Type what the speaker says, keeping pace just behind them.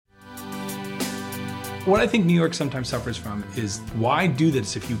What I think New York sometimes suffers from is why do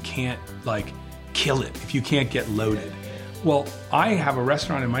this if you can't kill it, if you can't get loaded? Well, I have a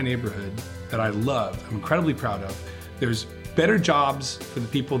restaurant in my neighborhood that I love, I'm incredibly proud of. There's better jobs for the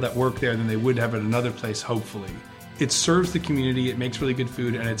people that work there than they would have at another place, hopefully. It serves the community, it makes really good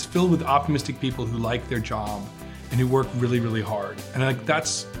food, and it's filled with optimistic people who like their job and who work really, really hard. And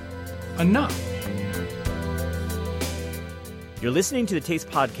that's enough. You're listening to the Taste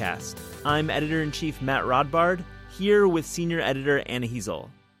Podcast. I'm Editor-in-Chief Matt Rodbard, here with Senior Editor Anna Hezel.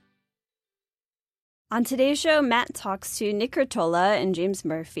 On today's show, Matt talks to Nick Curtola and James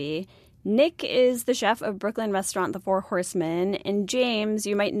Murphy. Nick is the chef of Brooklyn restaurant The Four Horsemen, and James,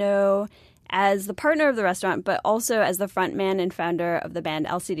 you might know as the partner of the restaurant, but also as the frontman and founder of the band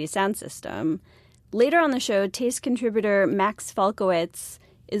LCD Soundsystem. Later on the show, Taste contributor Max Falkowitz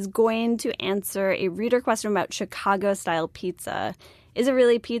is going to answer a reader question about Chicago-style pizza. Is it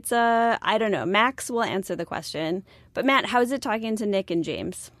really pizza? I don't know. Max will answer the question. But Matt, how is it talking to Nick and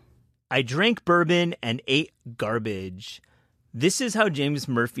James? I drank bourbon and ate garbage. This is how James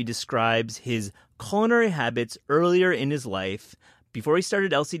Murphy describes his culinary habits earlier in his life, before he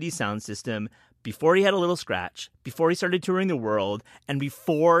started LCD Soundsystem, before he had a little scratch, before he started touring the world, and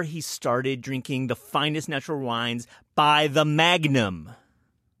before he started drinking the finest natural wines by the Magnum.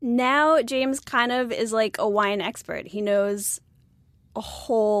 Now James kind of is like a wine expert. He knows a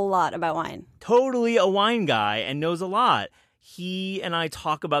whole lot about wine. Totally a wine guy and knows a lot. He and I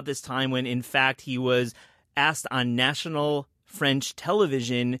talk about this time when, in fact, he was asked on national French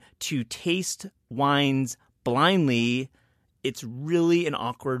television to taste wines blindly. It's really an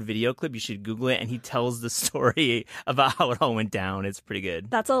awkward video clip. You should Google it. And he tells the story about how it all went down. It's pretty good.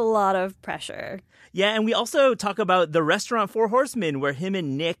 That's a lot of pressure. Yeah, and we also talk about the restaurant Four Horsemen, where him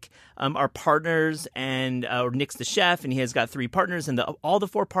and Nick are partners, and Nick's the chef, and he has got three partners, and all the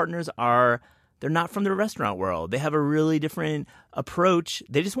four partners they're not from the restaurant world. They have a really different approach.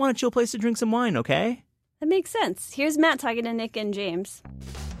 They just want a chill place to drink some wine, okay? That makes sense. Here's Matt talking to Nick and James.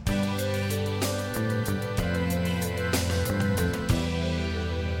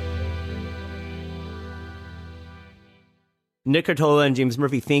 Nick Curtola and James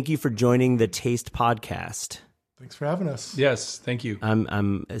Murphy, thank you for joining the Taste Podcast. Thanks for having us. Yes, thank you.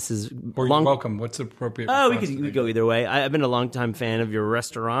 This is Or you're welcome. What's the appropriate we response could go either way. I've been a longtime fan of your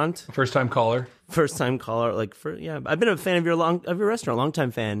restaurant. First-time caller. I've been a fan of your restaurant, longtime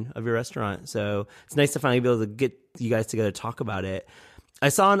fan of your restaurant. So it's nice to finally be able to get you guys together to talk about it. I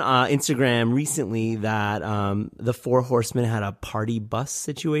saw on Instagram recently that the Four Horsemen had a party bus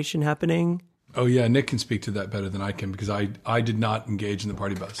situation happening. Oh, yeah, Nick can speak to that better than I can because I did not engage in the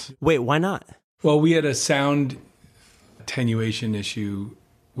party bus. Wait, why not? Well, we had a sound attenuation issue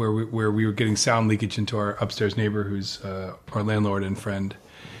where we were getting sound leakage into our upstairs neighbor who's our landlord and friend.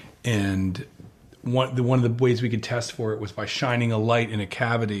 And one of the ways we could test for it was by shining a light in a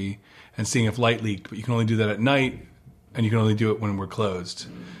cavity and seeing if light leaked. But you can only do that at night, and you can only do it when we're closed.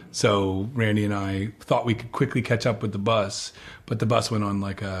 So Randy and I thought we could quickly catch up with the bus, but the bus went on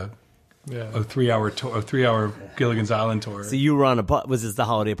like a 3-hour Gilligan's Island tour. So you were on was this the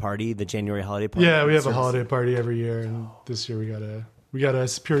holiday party, the January holiday party? Yeah, we have a holiday party every year, and this year we got a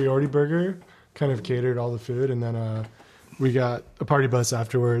superiority burger, kind of catered all the food, and then we got a party bus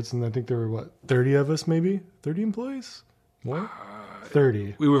afterwards, and I think there were 30 of us, maybe 30 employees, more,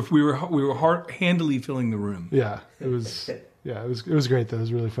 30. We were handily filling the room. Yeah, it was. Yeah, it was great though. It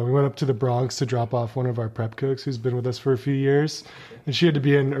was really fun. We went up to the Bronx to drop off one of our prep cooks who's been with us for a few years, and she had to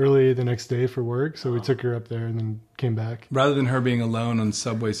be in early the next day for work, so we took her up there and then came back. Rather than her being alone on the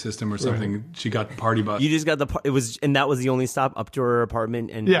subway system or something, Right. She got the party bus. You just got and that was the only stop up to her apartment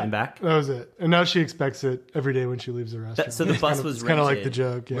and back? That was it. And now she expects it every day when she leaves the restaurant. So the bus was It's kind of like the rented.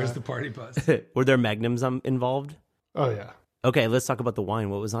 joke. Yeah. Where's the party bus? Were there Magnums involved? Oh yeah. Okay, let's talk about the wine.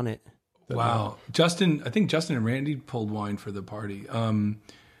 What was on it? Wow. I think Justin and Randy pulled wine for the party.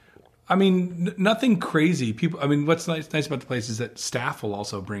 I mean, nothing crazy. What's nice about the place is that staff will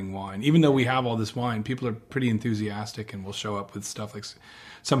also bring wine. Even though we have all this wine, people are pretty enthusiastic and will show up with stuff. Like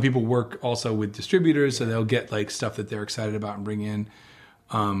some people work also with distributors, so they'll get like stuff that they're excited about and bring in.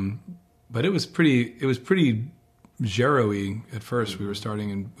 But it was pretty Gero-y at first. We were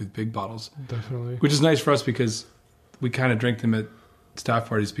starting with big bottles. Definitely. Which is nice for us because we kind of drink them at staff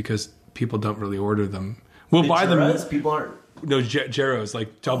parties because people don't really order them. We'll buy them. People aren't. No, Geros,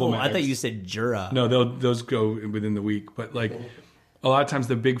 like double mags. I thought you said Jura. No, those go within the week. But like a lot of times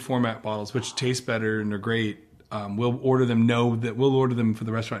the big format bottles, which taste better and are great, we'll order them for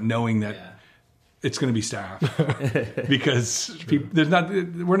the restaurant knowing that it's going to be staff. Because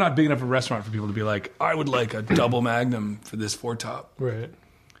we're not big enough a restaurant for people to be like, I would like a double magnum for this 4-top. Right.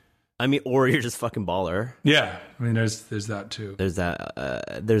 I mean, or you're just fucking baller. Yeah, I mean, there's that too. There's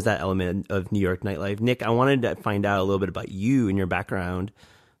that element of New York nightlife. Nick, I wanted to find out a little bit about you and your background.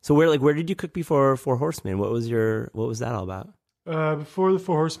 So where did you cook before Four Horsemen? What was that all about? Before the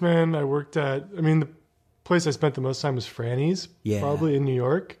Four Horsemen, I worked the place I spent the most time was Franny's, probably in New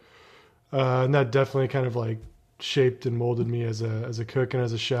York. And that definitely kind of like shaped and molded me as a cook and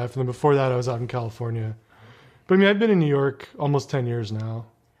as a chef. And then before that, I was out in California. But I mean, I've been in New York almost 10 years now.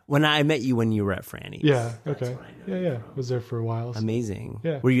 When I met you when you were at Franny's. Yeah, okay. Yeah. I was there for a while. So. Amazing.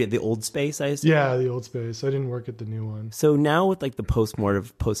 Yeah. Were you at the old space, I assume? Yeah, the old space. I didn't work at the new one. So now with like the post-mortem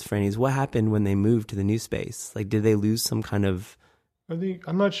post-Franny's, what happened when they moved to the new space? Like, did they lose some kind of...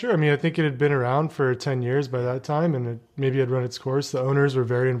 I'm not sure. I mean, I think it had been around for 10 years by that time, and maybe had run its course. The owners were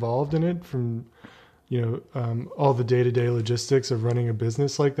very involved in it from, all the day-to-day logistics of running a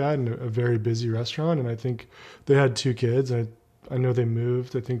business like that and a very busy restaurant. And I think they had 2 kids, and I know they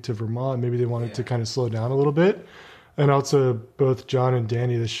moved, I think, to Vermont. Maybe they wanted to kind of slow down a little bit. And also both John and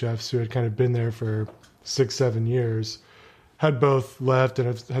Danny, the chefs who had kind of been there for 6-7 years, had both left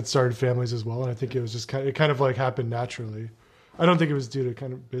and had started families as well. And I think it was just it kind of like happened naturally. I don't think it was due to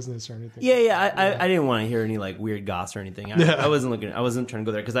kind of business or anything. I didn't want to hear any like weird goss or anything. I wasn't trying to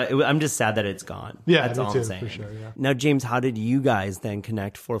go there because I'm just sad that it's gone. Yeah, that's all I'm saying. For sure, yeah. Now, James, how did you guys then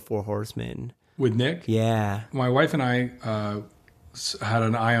connect for Four Horsemen? With Nick? Yeah. My wife and I had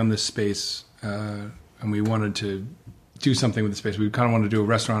an eye on this space, and we wanted to do something with the space. We kind of wanted to do a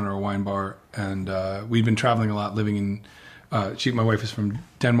restaurant or a wine bar, and we'd been traveling a lot, living in... my wife is from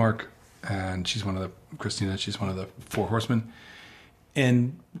Denmark, and she's one of the Four Horsemen.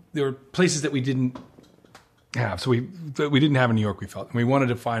 And there were places that we didn't have. So we didn't have in New York, we felt. And we wanted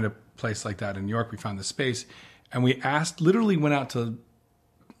to find a place like that in New York. We found the space. And we literally went out to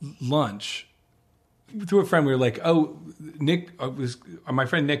lunch through a friend. We were like, oh, Nick, my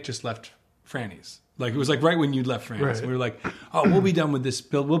friend Nick just left Franny's. Like, it was like right when you left Franny's. Right. And we were like, oh, we'll be done with this.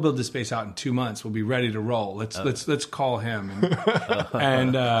 We'll build this space out in 2 months. We'll be ready to roll. Let's call him.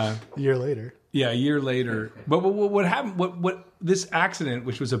 And a year later. Yeah, a year later. But what happened? What this accident,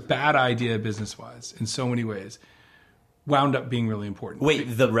 which was a bad idea business-wise in so many ways, wound up being really important. Wait,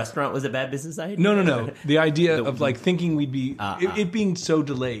 the restaurant was a bad business idea? No. The idea of like thinking we'd be it being so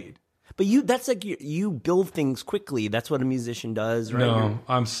delayed. But that's like you build things quickly. That's what a musician does, right? No,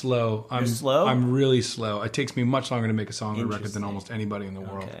 I'm slow. You're slow? I'm really slow. It takes me much longer to make a song or a record than almost anybody in the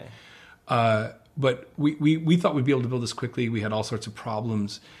world. Okay. But we thought we'd be able to build this quickly. We had all sorts of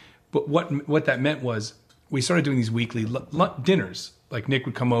problems. But what that meant was we started doing these weekly dinners. Like Nick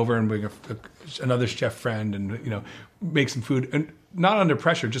would come over and bring another chef friend and make some food, and not under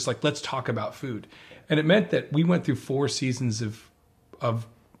pressure, just like let's talk about food. And it meant that we went through 4 seasons of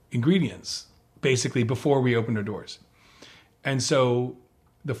ingredients basically before we opened our doors. And so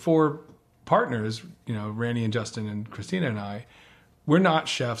the 4 partners, Randy and Justin and Christina and I, we're not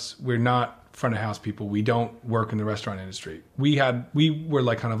chefs. We're not front of house people. We don't work in the restaurant industry. We were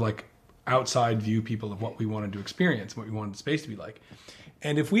like kind of like outside view people of what we wanted to experience, what we wanted the space to be like.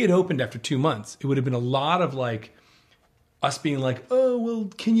 And if we had opened after 2 months, it would have been a lot of like us being like, oh, well,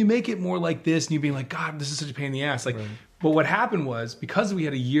 can you make it more like this? And you being like, God, this is such a pain in the ass. Like, right. But what happened was because we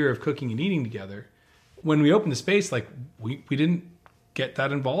had a year of cooking and eating together, when we opened the space, like we didn't get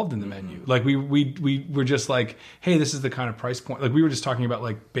that involved in the menu. Like we were just like, hey, this is the kind of price point. Like we were just talking about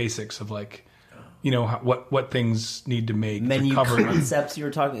like basics of like, what things need to make menu to cover concepts you were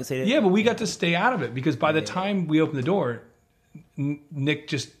talking. Yeah, but we got to stay out of it because by the time we opened the door, Nick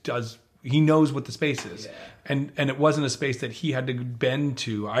just does. He knows what the space is, and it wasn't a space that he had to bend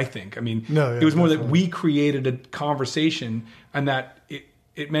to. I think. I mean, it was more that we created a conversation, and that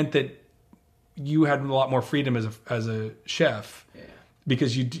it meant that you had a lot more freedom as a chef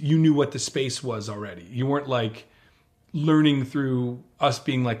because you knew what the space was already. You weren't like learning through us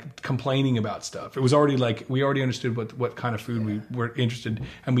being like complaining about stuff. It was already like we already understood what kind of food we were interested,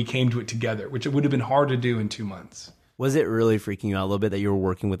 and we came to it together, which it would have been hard to do in 2 months. Was it really freaking you out a little bit that you were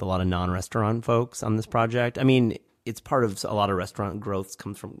working with a lot of non-restaurant folks on this project? I mean, it's part of a lot of restaurant growth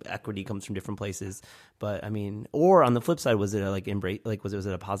comes from equity, comes from different places. But I mean, or on the flip side, was it was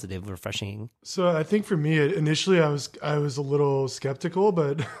it a positive, refreshing? So I think for me, initially I was a little skeptical,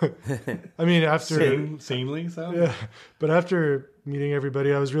 but I mean, after sanely so. Yeah, but after meeting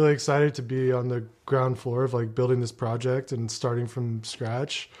everybody, I was really excited to be on the ground floor of like building this project and starting from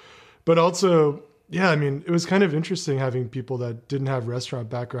scratch. But also, yeah, I mean, it was kind of interesting having people that didn't have restaurant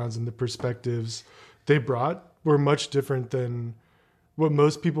backgrounds, and the perspectives they brought were much different than what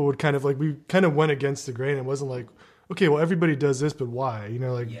most people would kind of like. We kind of went against the grain. It wasn't like, okay, well, everybody does this, but why?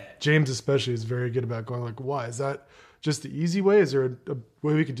 James especially is very good about going like, why? Is that just the easy way? Is there a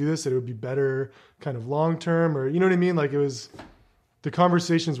way we could do this that it would be better kind of long term, or you know what I mean? Like the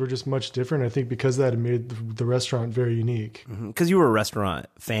conversations were just much different. I think because that it made the restaurant very unique. Because you were a restaurant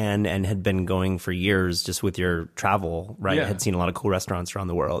fan and had been going for years just with your travel, right? Yeah. Had seen a lot of cool restaurants around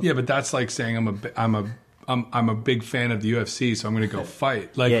the world. Yeah, but that's like saying I'm a big fan of the UFC, so I'm going to go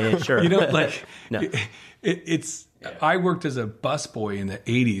fight. Like, Yeah, sure. You know, like No. it's. I worked as a busboy in the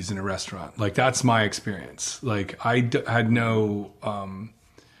 '80s in a restaurant. Like that's my experience. Like had no.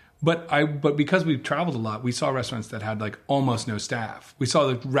 But because we've traveled a lot, we saw restaurants that had like almost no staff. We saw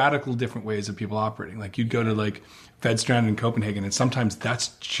the radical different ways of people operating. Like you'd go to like Vedstrand in Copenhagen, and sometimes that's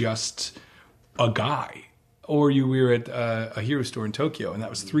just a guy. Or we were at a hero store in Tokyo, and that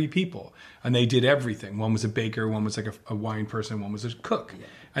was 3 people, and they did everything. One was a baker, one was like a wine person, one was a cook,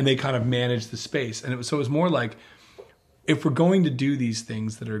 and they kind of managed the space. And it was more like, if we're going to do these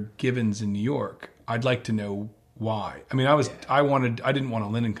things that are givens in New York, I'd like to know why. I mean, I didn't want a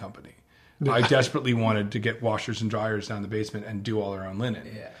linen company. I desperately wanted to get washers and dryers down the basement and do all our own linen.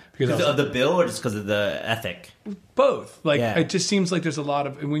 Yeah. Because of the bill or just because of the ethic? Both. Like it just seems like there's a lot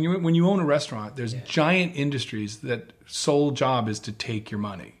of when you own a restaurant, there's giant industries that sole job is to take your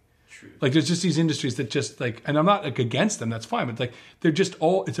money. True. Like there's just these industries that just like, and I'm not like against them, that's fine, but like they're just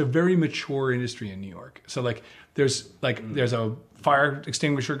it's a very mature industry in New York. So like there's a fire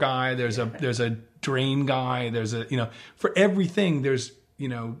extinguisher guy, there's a drain guy, there's for everything there's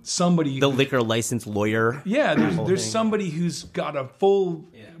somebody, the liquor license lawyer. Yeah, there's somebody who's got a full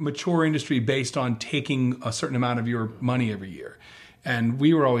mature industry based on taking a certain amount of your money every year. And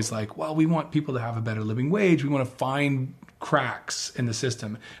we were always like, well, we want people to have a better living wage. We want to find cracks in the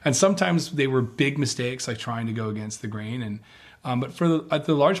system. And sometimes they were big mistakes, like trying to go against the grain. And but for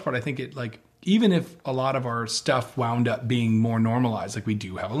the large part, I think it like, even if a lot of our stuff wound up being more normalized, like we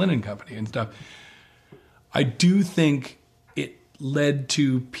do have a linen company and stuff, I do think it led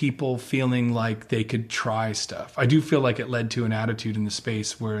to people feeling like they could try stuff. I do feel like it led to an attitude in the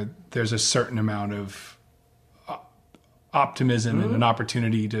space where there's a certain amount of optimism and an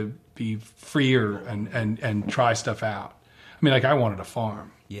opportunity to be freer and try stuff out. I mean, like I wanted a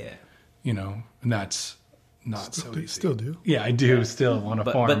farm. Yeah. And that's not so easy. Still do. Yeah, I do still want a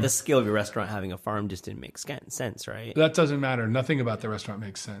farm. But the scale of your restaurant having a farm just didn't make sense, right? That doesn't matter. Nothing about the restaurant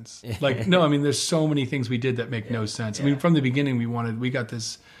makes sense. Like, no, I mean, there's so many things we did that make no sense. I mean, from the beginning, we got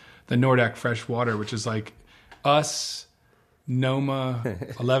the Nordak fresh water, which is like us, Noma,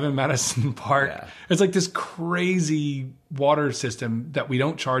 11 Madison Park. Yeah. It's like this crazy water system that we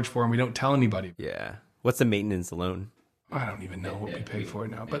don't charge for and we don't tell anybody. Yeah. What's the maintenance alone? I don't even know what we pay for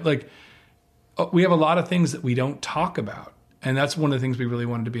it now. But like, we have a lot of things that we don't talk about. And that's one of the things we really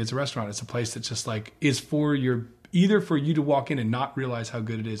wanted to be as a restaurant. It's a place that just like is either for you to walk in and not realize how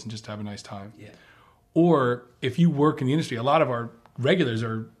good it is and just have a nice time. Yeah. Or if you work in the industry, a lot of our regulars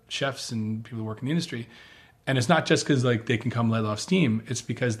are chefs and people who work in the industry. And it's not just because like they can come let off steam. It's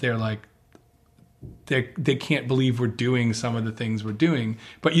because they're like, they can't believe we're doing some of the things we're doing.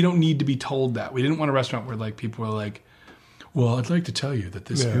 But you don't need to be told that. We didn't want a restaurant where like people were like, well, I'd like to tell you that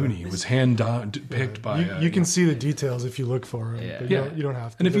this uni was picked by... You can see the details if you look for them, but you don't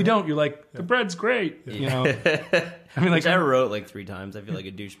have to. And if you don't, you're like, the bread's great, I mean, like I wrote like 3 times. I feel like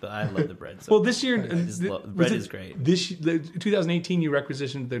a douche, but I love the bread. So well, this year... the bread is great. 2018, you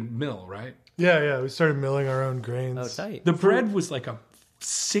requisitioned the mill, right? Yeah. We started milling our own grains. Oh, tight. The bread was like a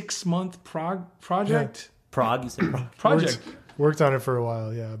 6-month project? Prague, you said Prague? Project. Worked on it for a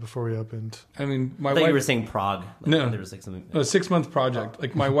while, before we opened. I mean, I thought you were saying Prague. Like, no. There was like something... A 6-month project.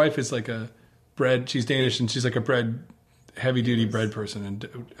 Like my wife is like a bread... She's Danish and she's like a heavy-duty bread person.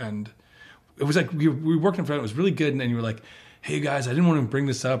 And it was like, we were working for it. It was really good. And then you were like, hey guys, I didn't want to bring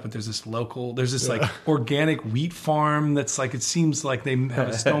this up, but there's this like organic wheat farm that's like, it seems like they have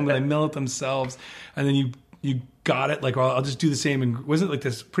a stone, but they mill it themselves. And then you got it, like, well, I'll just do the same. And wasn't like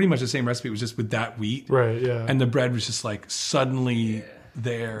this pretty much the same recipe? It was just with that wheat. Right, yeah. And the bread was just like suddenly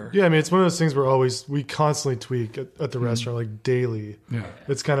there. Yeah, I mean, it's one of those things we constantly tweak at the restaurant, like daily. Yeah.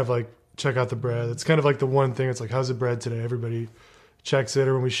 It's kind of like, check out the bread. It's kind of like the one thing, it's like, how's the bread today? Everybody checks it,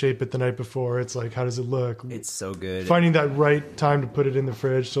 or when we shape it the night before, it's like, how does it look? It's so good. Finding that right time to put it in the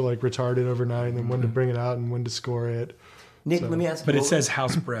fridge to like retard it overnight, and then when to bring it out and when to score it. Nick, let me ask you. But it says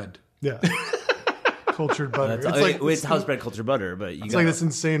house bread. Yeah. Cultured butter. It's house bread cultured butter, but it's like this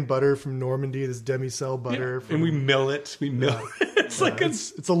insane butter from Normandy, this demi-sel butter. And we mill it.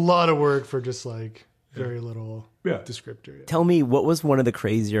 It's a lot of work for just like very little descriptor. Yeah. Tell me, what was one of the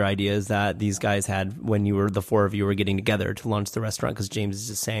crazier ideas that these guys had when the 4 of you were getting together to launch the restaurant? Because James is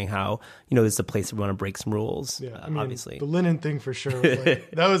just saying how, this is a place we want to break some rules. Yeah, I mean, obviously. The linen thing for sure. Was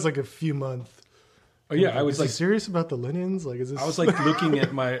like, that was like a few month Oh yeah, I was Is he like serious about the linens? Like, is this? I was like looking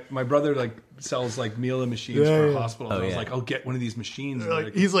at my brother like sells like meal machines for hospitals. I was like, I'll get one of these machines.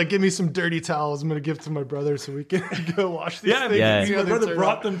 like, he's like, give me some dirty towels. I'm gonna give to my brother so we can go wash these things. My brother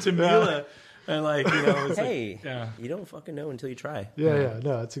brought them to Mila, and like it's Hey, like, you don't fucking know until you try. Yeah.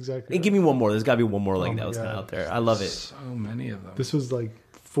 No, that's exactly. Hey, give me one more. There's got to be one more like that was God. kind of out there. I love it. so many of them. This was like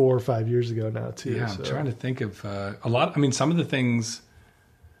 4 or 5 years ago now too. Yeah, so. I'm trying to think of a lot. I mean, some of the things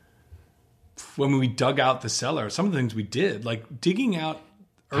when we dug out the cellar, some of the things we did, like digging out.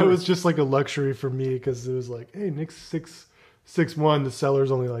 It was just like a luxury for me because it was like, hey, Nick's 6'1", the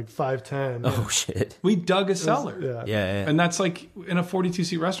cellar's only like 5'10". Oh shit. We dug a cellar. Yeah. And that's like in a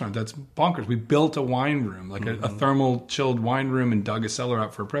 42-seat restaurant. That's bonkers. We built a wine room, like a thermal chilled wine room, and dug a cellar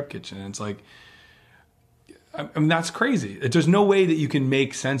out for a prep kitchen. And it's like, I mean, that's crazy. There's no way that you can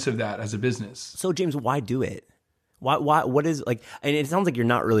make sense of that as a business. So James, why do it? Why? What is like? And it sounds like you're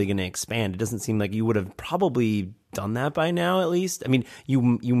not really going to expand. It doesn't seem like you would have probably done that by now. At least, I mean, you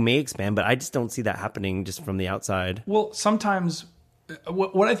may expand, but I just don't see that happening just from the outside. Well, sometimes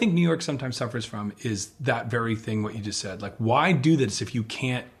what I think New York sometimes suffers from is that very thing, what you just said. Like, why do this if you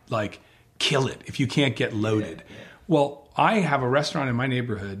can't like kill it, if you can't get loaded? Yeah. Well, I have a restaurant in my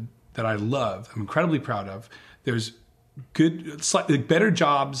neighborhood that I love, I'm incredibly proud of. There's good, slightly better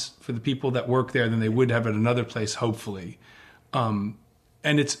jobs for the people that work there than they would have at another place, hopefully. And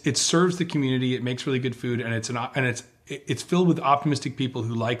it serves the community. It makes really good food, and it's filled with optimistic people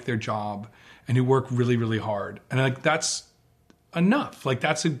who like their job and who work really, really hard. And like that's enough. Like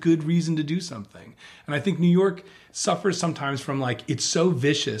that's a good reason to do something. And I think New York suffers sometimes from like it's so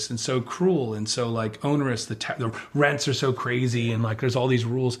vicious and so cruel and so like onerous. The rents are so crazy and like there's all these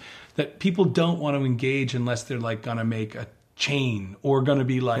rules that people don't want to engage unless they're like gonna make a chain or gonna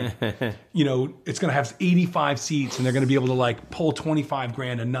be like it's gonna have 85 seats and they're gonna be able to like pull 25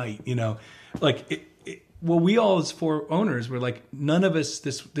 grand a night. Like well, we all as 4 owners were like none of us.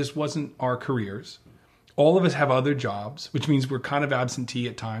 This wasn't our careers. All of us have other jobs, which means we're kind of absentee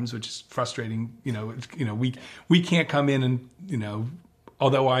at times, which is frustrating. We can't come in and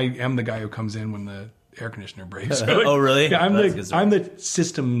although I am the guy who comes in when the air conditioner breaks. So like, oh, really? Yeah, I'm the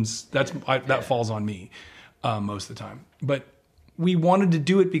systems. That falls on me most of the time. But we wanted to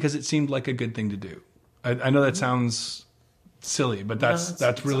do it because it seemed like a good thing to do. I know that sounds silly, but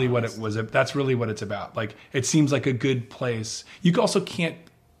that's really what it was. That's really what it's about. Like it seems like a good place. You also can't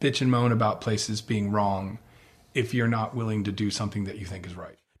bitch and moan about places being wrong if you're not willing to do something that you think is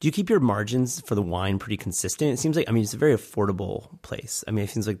right. Do you keep your margins for the wine pretty consistent? It seems like, it's a very affordable place. I mean, it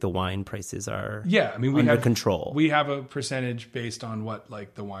seems like the wine prices are we under control. We have a percentage based on what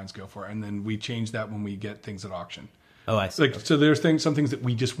like the wines go for, and then we change that when we get things at auction. Oh, I see. So there's some things that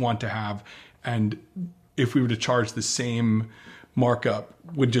we just want to have, and if we were to charge the same markup,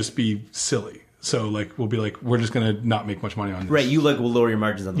 would just be silly. So like we'll be like we're just gonna not make much money on this. Right, you will lower your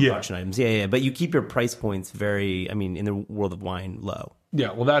margins on the production items. Yeah. But you keep your price points very, in the world of wine, low.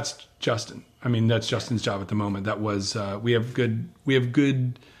 Yeah, well that's Justin. That's Justin's job at the moment. That was we have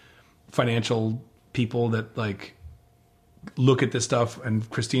good financial people that like look at this stuff, and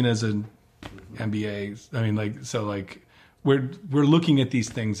Christina's an MBA. We're looking at these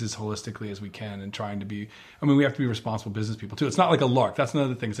things as holistically as we can and trying to be. We have to be responsible business people too. It's not like a lark. That's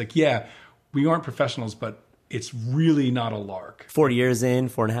another thing. It's like we aren't professionals, but it's really not a lark. 4 years in,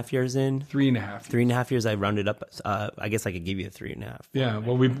 4.5 years in? 3.5. 3.5 years, I rounded up. I guess I could give you a 3.5. Yeah,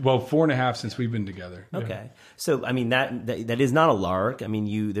 well, 4.5 since we've been together. Okay. Yeah. So, that is not a lark.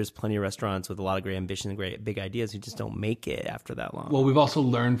 There's plenty of restaurants with a lot of great ambition and great big ideas who just don't make it after that long. Well, we've also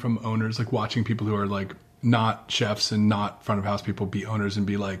learned from owners, like watching people who are like not chefs and not front of house people be owners and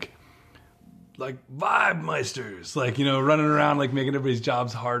be like vibe meisters, running around, like making everybody's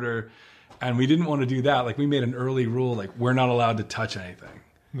jobs harder. And we didn't want to do that. Like we made an early rule, like we're not allowed to touch anything.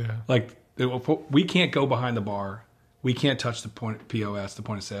 Yeah. Like we can't go behind the bar. We can't touch the POS, the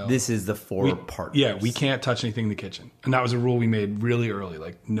point of sale. This is the 4 partners. Yeah, we can't touch anything in the kitchen. And that was a rule we made really early.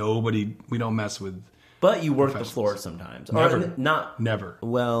 Like we don't mess with. But you work the floor sometimes. Never. Never.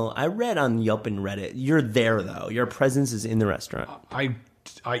 Well, I read on Yelp and Reddit, you're there though. Your presence is in the restaurant. I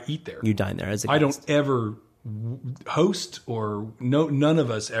eat there. You dine there as a guest. I don't ever host none of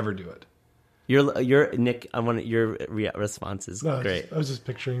us ever do it. You're Nick. I want your response is great. I was just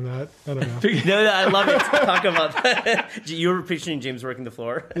picturing that. I don't know. No, I love it. Talk about that. You were picturing James working the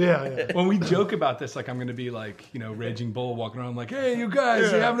floor. Yeah. When we joke about this, like I'm going to be like Raging Bull walking around like, hey, you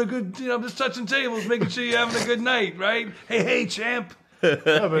guys, you having a good? I'm just touching tables, making sure you're having a good night, right? Hey, champ.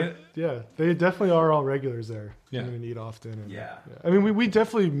 They definitely are all regulars there. Yeah, and eat often. And, we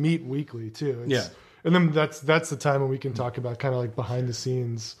definitely meet weekly too. And then that's the time when we can talk about kind of like behind the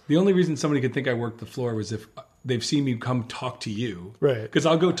scenes. The only reason somebody could think I worked the floor was if they've seen me come talk to you. Right. Because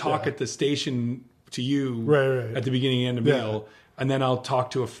I'll go talk at the station to you Right. at the beginning and end of meal. And then I'll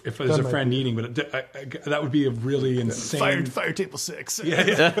talk to if there's a friend eating, but that would be a really insane. Fire table 6.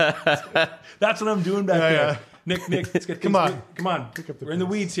 Yeah. That's what I'm doing back there. Nick, let's get Come on. Come on. We're in the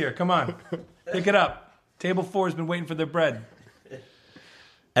weeds here. Come on. Pick it up. Table 4 has been waiting for their bread.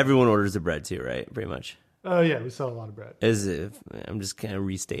 Everyone orders the bread too, right? Pretty much. Oh, yeah, we sell a lot of bread. I'm just going to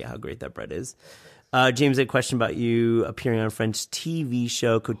restate how great that bread is. James, I had a question about you appearing on a French TV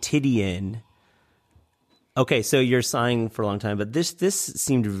show, Quotidien. Okay, so you're sighing for a long time, but this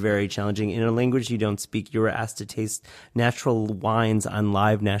seemed very challenging. In a language you don't speak, you were asked to taste natural wines on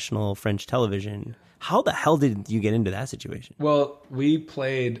live national French television. How the hell did you get into that situation? Well, we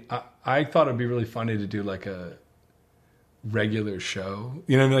played. I thought it'd be really funny to do like a regular show.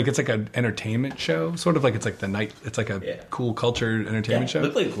 You know what I mean? Like it's like an entertainment show, sort of like it's like the night. It's like a cool culture entertainment show.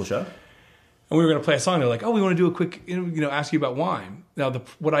 Looked like a cool show. And we were going to play a song. They're like, "Oh, we want to do a quick, ask you about wine." Now,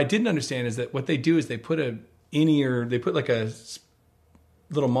 what I didn't understand is that what they do is they put they put like a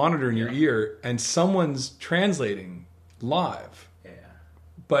little monitor in your ear, and someone's translating live. Yeah.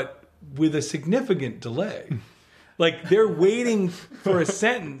 But with a significant delay. Like they're waiting for a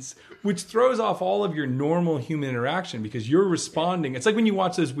sentence, which throws off all of your normal human interaction because you're responding. It's like when you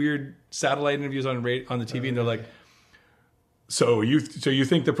watch those weird satellite interviews on the TV, and they're like, "So you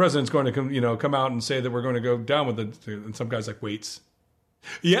think the president's going to come out and say that we're going to go down with it?" And some guy's like, "Waits."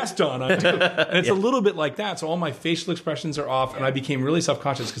 Yes, Don, I do. And it's a little bit like that. So all my facial expressions are off, and I became really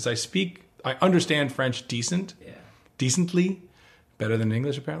self-conscious because I understand French decently, better than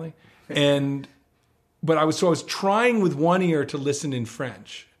English apparently. But I was trying with one ear to listen in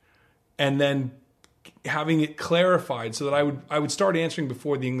French, and then having it clarified so that I would start answering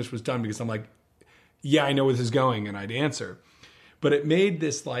before the English was done because I'm like, yeah, I know where this is going, and I'd answer. But it made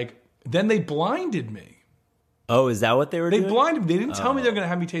this then they blinded me. Oh, is that what they were doing? They blinded me. They didn't tell me they were going to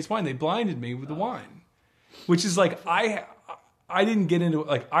have me taste wine. They blinded me with the wine, which is like I didn't get into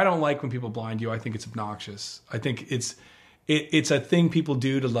it. I don't like when people blind you. I think it's obnoxious. I think it's a thing people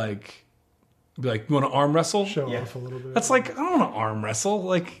do to be like, you want to arm wrestle? Show off a little bit. That's like, I don't want to arm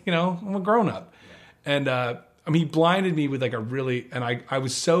wrestle. I'm a grown up. And he blinded me with and I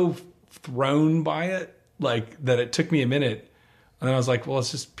was so thrown by it, that it took me a minute. And then I was like, well,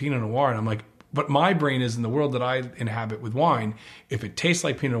 it's just Pinot Noir. And I'm like, but my brain is in the world that I inhabit with wine. If it tastes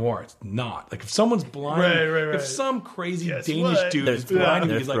like Pinot Noir, it's not. If someone's blind, right. if some crazy Danish dude is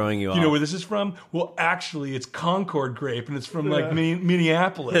blinding me, he's throwing you off. You know where this is from? Well, actually, it's Concord grape, and it's from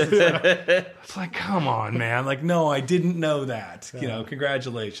Minneapolis. It's like, come on, man. No, I didn't know that.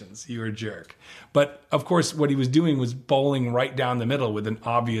 Congratulations, you were a jerk. But of course, what he was doing was bowling right down the middle with an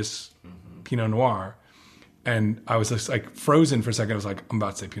obvious Pinot Noir. And I was just frozen for a second. I was like, I'm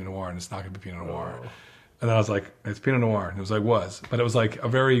about to say Pinot Noir, and it's not going to be Pinot Noir. Oh. And then I was like, it's Pinot Noir. And it was But it was a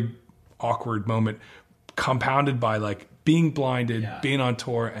very awkward moment, compounded by being blinded, being on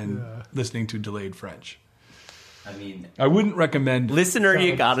tour, and listening to delayed French. I mean, I wouldn't recommend. Listener,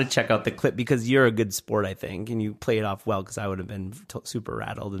 you got to check out the clip because you're a good sport, I think, and you play it off well because I would have been super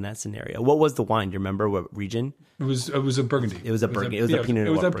rattled in that scenario. What was the wine? Do you remember what region? It was a Burgundy. It was a Burgundy. It was a Pinot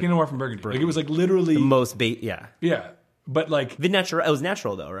Noir. It was a Pinot Noir from Burgundy. It was literally the most Yeah, but the natural. It was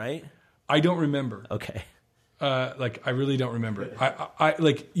natural though, right? I don't remember. Okay. I really don't remember.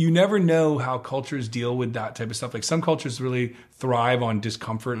 I you never know how cultures deal with that type of stuff. Some cultures really thrive on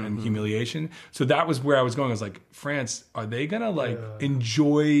discomfort and humiliation. So that was where I was going. I was like, France, are they gonna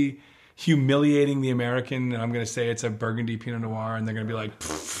enjoy humiliating the American? And I'm gonna say it's a Burgundy Pinot Noir, and they're gonna be like,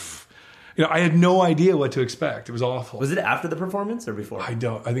 pfft. I had no idea what to expect. It was awful. Was it after the performance or before? I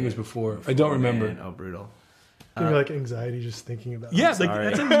think it was before. I don't remember. Man. Oh, brutal. Give me anxiety just thinking about it. Yeah,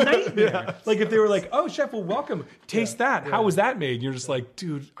 that's a nightmare. If they were like, "Oh, chef, well, welcome. Taste that. How was that made?" And you're just like,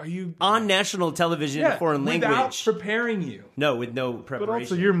 "Dude, are you on national television in a foreign language without preparing you?" No, with no preparation. But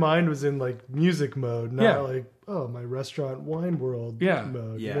also, your mind was in music mode, not my restaurant wine world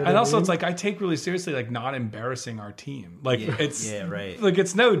mode. Yeah, and also it's I take really seriously not embarrassing our team. It's right.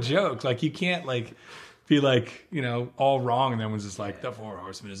 It's no joke. You can't be all wrong, and then one's just the Four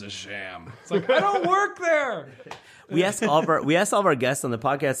Horsemen is a sham. It's I don't work there. We ask all of our guests on the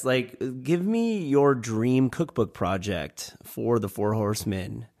podcast, give me your dream cookbook project for the Four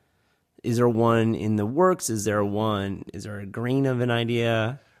Horsemen. Is there one in the works? Is there a grain of an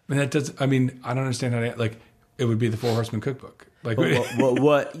idea? I don't understand how to, it would be the Four Horsemen cookbook.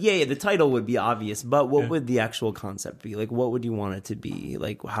 What? Yeah, the title would be obvious, but what would the actual concept be? What would you want it to be?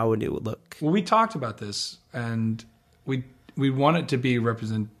 How would it look? Well, we talked about this, and we want it to be a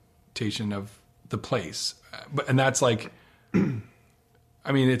representation of the place. And that's like,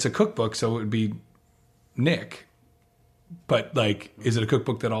 I mean, it's a cookbook, so it would be Nick. But like, is it a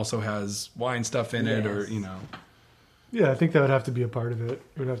cookbook that also has wine stuff in it, or Yeah, I think that would have to be a part of it.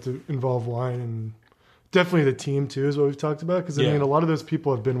 It would have to involve wine, and definitely the team too is what we've talked about. Because I mean, a lot of those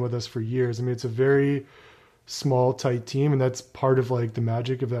people have been with us for years. I mean, it's a very small, tight team, and that's part of like the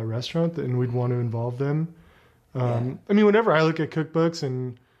magic of that restaurant. And we'd want to involve them. I mean, whenever I look at cookbooks,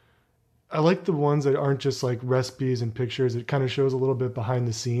 and I like the ones that aren't just like recipes and pictures. It kind of shows a little bit behind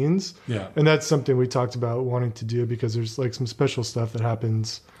the scenes. Yeah. And that's something we talked about wanting to do, because there's like some special stuff that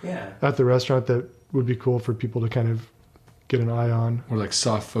happens at the restaurant that would be cool for people to kind of get an eye on. Or like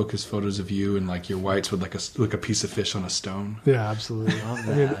soft focus photos of you and like your whites with like a piece of fish on a stone. Yeah, absolutely. Love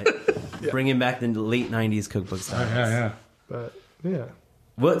that. Bringing back the late 90s cookbook style. Yeah. But yeah.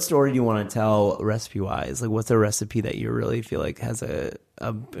 What story do you want to tell recipe-wise? Like, what's a recipe that you really feel like has a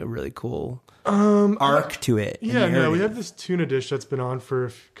really cool arc to it? Yeah, no, we have this tuna dish that's been on for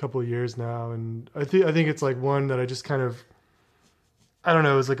a couple of years now, and I think it's like one that I just kind of, I don't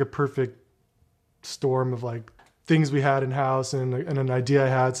know, it was like a perfect storm of like things we had in house and an idea I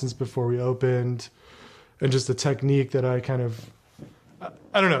had since before we opened, and just a technique that I kind of,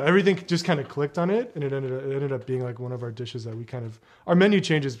 I don't know, everything just kind of clicked on it, and it ended up being like one of our dishes that we kind of, our menu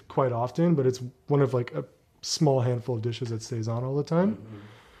changes quite often, but it's one of like a small handful of dishes that stays on all the time.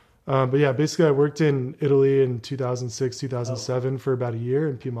 But yeah, basically I worked in Italy in 2006, 2007 for about a year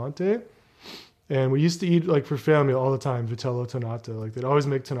in Piemonte. And we used to eat, like for family all the time, vitello tonnato. Like they'd always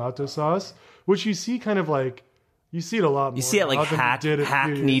make tonnato sauce, which you see kind of like, you see it a lot more. You see it like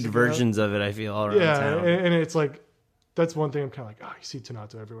hackneyed versions of it, I feel, all around town. And it's like, that's one thing I'm kind of like, you see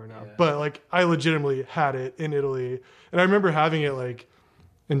tonnato everywhere now. Yeah. But like, I legitimately had it in Italy. And I remember having it like,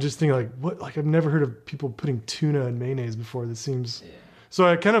 and just thinking like, what? Like, I've never heard of people putting tuna in mayonnaise before. This seems... Yeah. So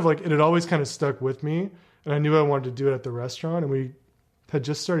I kind of like, it had always kind of stuck with me. And I knew I wanted to do it at the restaurant. And we had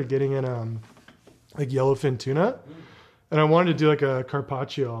just started getting in like yellowfin tuna. And I wanted to do like a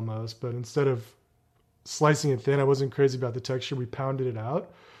carpaccio almost. But instead of slicing it thin, I wasn't crazy about the texture. We pounded it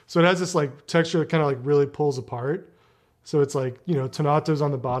out. So it has this like texture that kind of like really pulls apart. So it's like, tonato's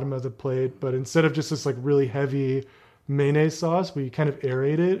on the bottom of the plate, but instead of just this like really heavy mayonnaise sauce, we kind of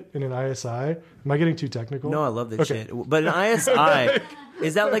aerate it in an ISI. Am I getting too technical? No, I love this shit. But an ISI,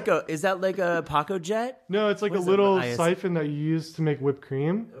 is that like a Paco Jet? No, it's like a little siphon that you use to make whipped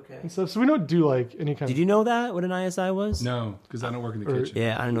cream and stuff. So we don't do like any kind Did you know that, what an ISI was? No, because I don't work in the kitchen.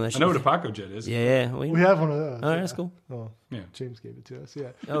 Yeah, I don't know that shit. I know what a Paco Jet is. Yeah. We have one of those. Oh, that's cool. Oh, yeah. James gave it to us, yeah.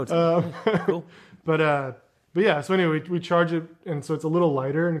 Oh, it's cool. But yeah, so anyway, we charge it, and so it's a little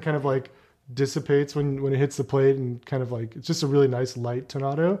lighter and kind of like dissipates when it hits the plate, and kind of like, it's just a really nice light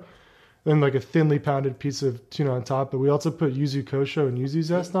tonnato. Then like a thinly pounded piece of tuna on top, but we also put yuzu kosho and yuzu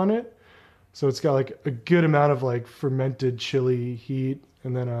zest on it. So it's got like a good amount of like fermented chili heat,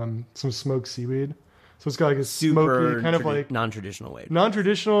 and then some smoked seaweed. So it's got like a smoky kind of like non-traditional way.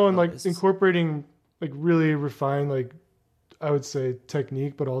 Non-traditional and like incorporating like really refined, like I would say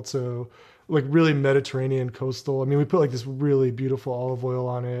technique, but also like really Mediterranean coastal. I mean, we put like this really beautiful olive oil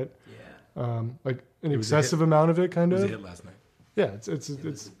on it. Yeah. Like an excessive amount of it, kind of. It was a hit last night. Yeah,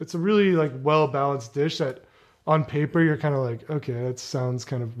 it's a really like well balanced dish that on paper you're kind of like, okay, that sounds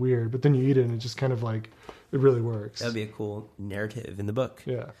kind of weird, but then you eat it and it just kind of like, it really works. That'd be a cool narrative in the book.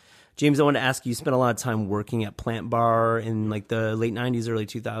 Yeah. James, I want to ask you spent a lot of time working at Plant Bar in like the late 90s, early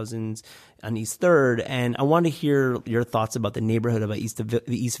 2000s on East 3rd. And I want to hear your thoughts about the neighborhood of the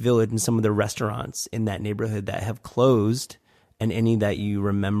East Village and some of the restaurants in that neighborhood that have closed, and any that you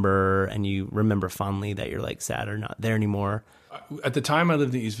remember fondly that you're like sad or not there anymore. At the time I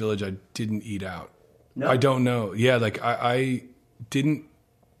lived in East Village, I didn't eat out. No. I don't know. Yeah, like I didn't.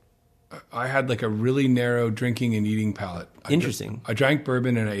 I had like a really narrow drinking and eating palate. Interesting. I drank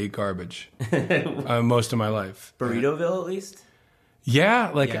bourbon and I ate garbage most of my life. Burritoville, at least?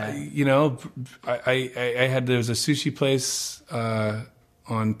 Yeah, like, I had, there was a sushi place on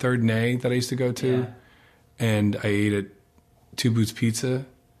 3rd and A that I used to go to, and I ate at Two Boots Pizza,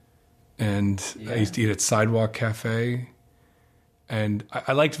 and I used to eat at Sidewalk Cafe. And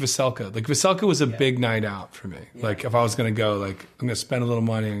I liked Veselka. Like, Veselka was a big night out for me. Yeah. Like, if I was going to go, like, I'm going to spend a little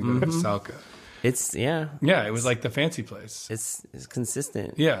money and go to Veselka. Yeah, it was like the fancy place. It's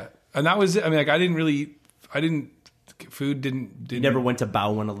consistent. Yeah. And that was, I mean, like, food didn't. You never went to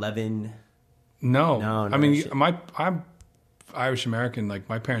Bao 111? No. I mean, shit. I'm Irish American. Like,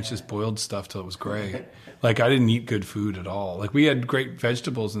 my parents just boiled stuff till it was gray. Like, I didn't eat good food at all. Like, we had great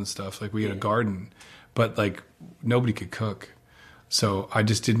vegetables and stuff. Like, we had a garden. But, like, nobody could cook. So I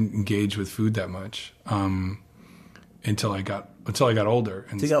just didn't engage with food that much. until I got older.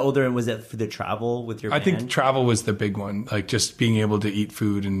 And So you got older, and was that for the travel with your band? I think travel was the big one, like just being able to eat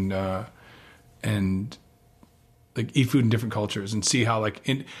food and like eat food in different cultures and see how like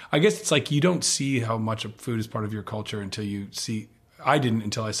I guess it's like you don't see how much of food is part of your culture until you see. I didn't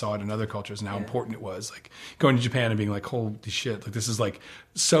until I saw it in other cultures and how important it was. Like going to Japan and being like, holy shit, like this is like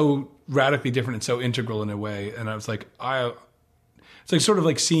so radically different and so integral in a way. And I was like, it's like sort of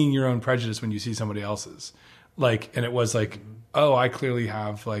like seeing your own prejudice when you see somebody else's. Like, and it was like, oh, I clearly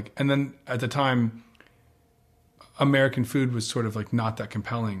have like, and then at the time, American food was sort of like not that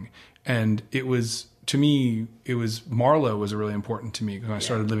compelling. And it was, to me, Marlowe was really important to me when I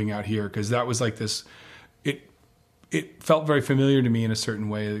started living out here, because that was like this, it felt very familiar to me in a certain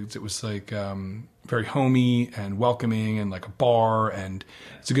way. It was like very homey and welcoming and like a bar, and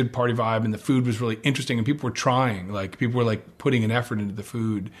it's a good party vibe, and the food was really interesting, and people were trying, like people were like putting an effort into the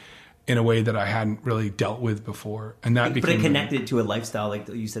food in a way that I hadn't really dealt with before. And that became... But it connected to a lifestyle, like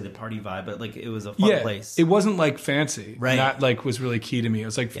you said, the party vibe, but like it was a fun place. It wasn't like fancy. Right. And that like was really key to me. It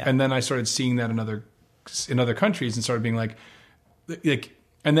was like, and then I started seeing that in other countries and started being like,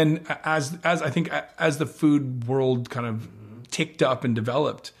 and then as I think as the food world kind of ticked up and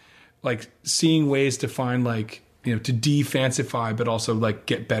developed, like seeing ways to find like, to de-fancify, but also like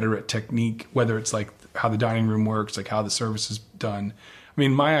get better at technique, whether it's like how the dining room works, like how the service is done. I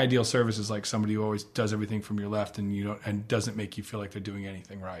mean, my ideal service is like somebody who always does everything from your left and doesn't make you feel like they're doing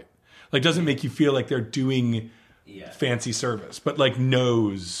anything right. Like doesn't make you feel like they're doing fancy service, but like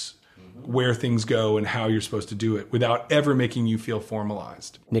knows where things go and how you're supposed to do it without ever making you feel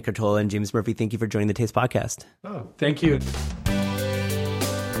formalized. Nick Curtola and James Murphy, thank you for joining the Taste Podcast. Oh, thank you.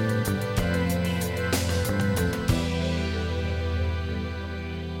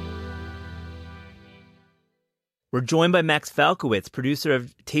 We're joined by Max Falkowitz, producer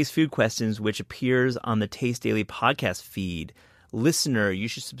of Taste Food Questions, which appears on the Taste Daily podcast feed. Listener, you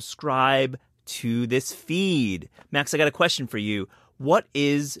should subscribe to this feed. Max, I got a question for you. What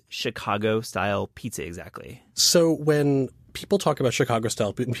is Chicago-style pizza exactly? So when people talk about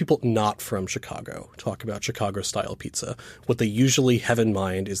Chicago-style pizza, and people not from Chicago talk about Chicago-style pizza, what they usually have in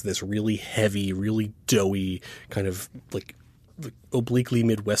mind is this really heavy, really doughy, kind of like obliquely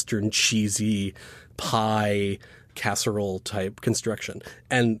Midwestern cheesy pie casserole type construction.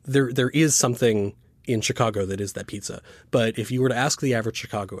 And there is something in Chicago that is that pizza. But if you were to ask the average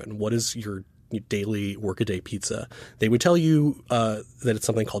Chicagoan, what is your daily workaday pizza, they would tell you that it's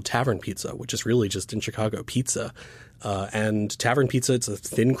something called tavern pizza, which is really just in Chicago pizza. And tavern pizza, it's a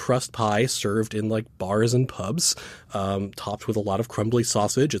thin crust pie served in like bars and pubs, topped with a lot of crumbly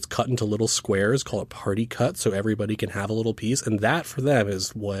sausage. It's cut into little squares, called a party cut, so everybody can have a little piece. And that for them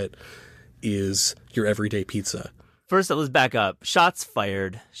is what is your everyday pizza. First, let's back up. Shots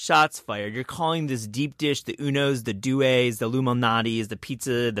fired. Shots fired. You're calling this deep dish, the Unos, the Duets, the Lumalnatis, the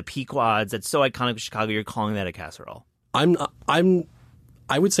pizza, the Pequods, that's so iconic of Chicago, you're calling that a casserole. I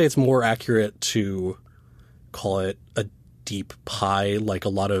would say it's more accurate to call it a deep pie, like a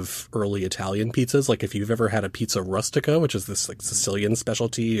lot of early Italian pizzas. Like if you've ever had a pizza rustica, which is this like Sicilian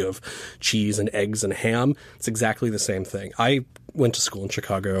specialty of cheese and eggs and ham, it's exactly the same thing. I went to school in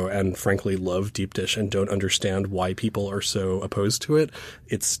Chicago and frankly love deep dish and don't understand why people are so opposed to it.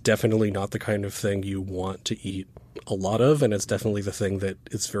 It's definitely not the kind of thing you want to eat a lot of, and it's definitely the thing that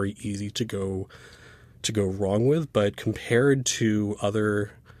it's very easy to go wrong with. But compared to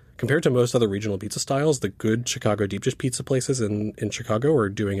most other regional pizza styles, the good Chicago deep dish pizza places in Chicago are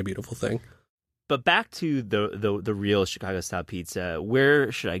doing a beautiful thing. But back to the real Chicago-style pizza, where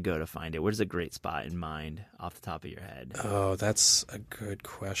should I go to find it? Where's a great spot in mind off the top of your head? Oh, that's a good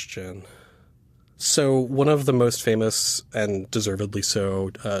question. So one of the most famous and deservedly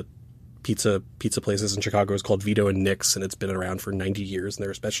so pizza places in Chicago is called Vito and Nick's, and it's been around for 90 years, and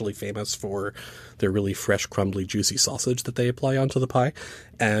they're especially famous for their really fresh, crumbly, juicy sausage that they apply onto the pie.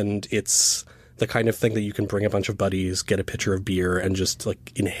 And it's the kind of thing that you can bring a bunch of buddies, get a pitcher of beer, and just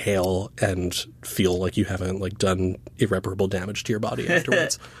like inhale and feel like you haven't like done irreparable damage to your body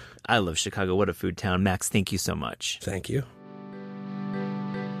afterwards. I love Chicago. What a food town. Max, thank you so much. Thank you.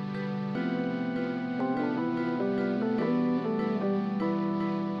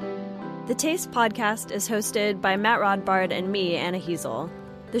 The Taste Podcast is hosted by Matt Rodbard and me, Anna Hezel.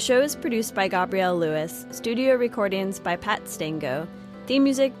 The show is produced by Gabrielle Lewis, studio recordings by Pat Stango, theme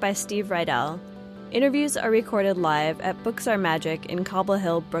music by Steve Rydell. Interviews are recorded live at Books Are Magic in Cobble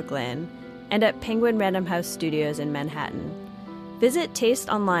Hill, Brooklyn, and at Penguin Random House Studios in Manhattan. Visit Taste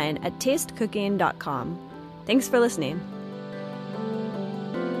online at tastecooking.com. Thanks for listening.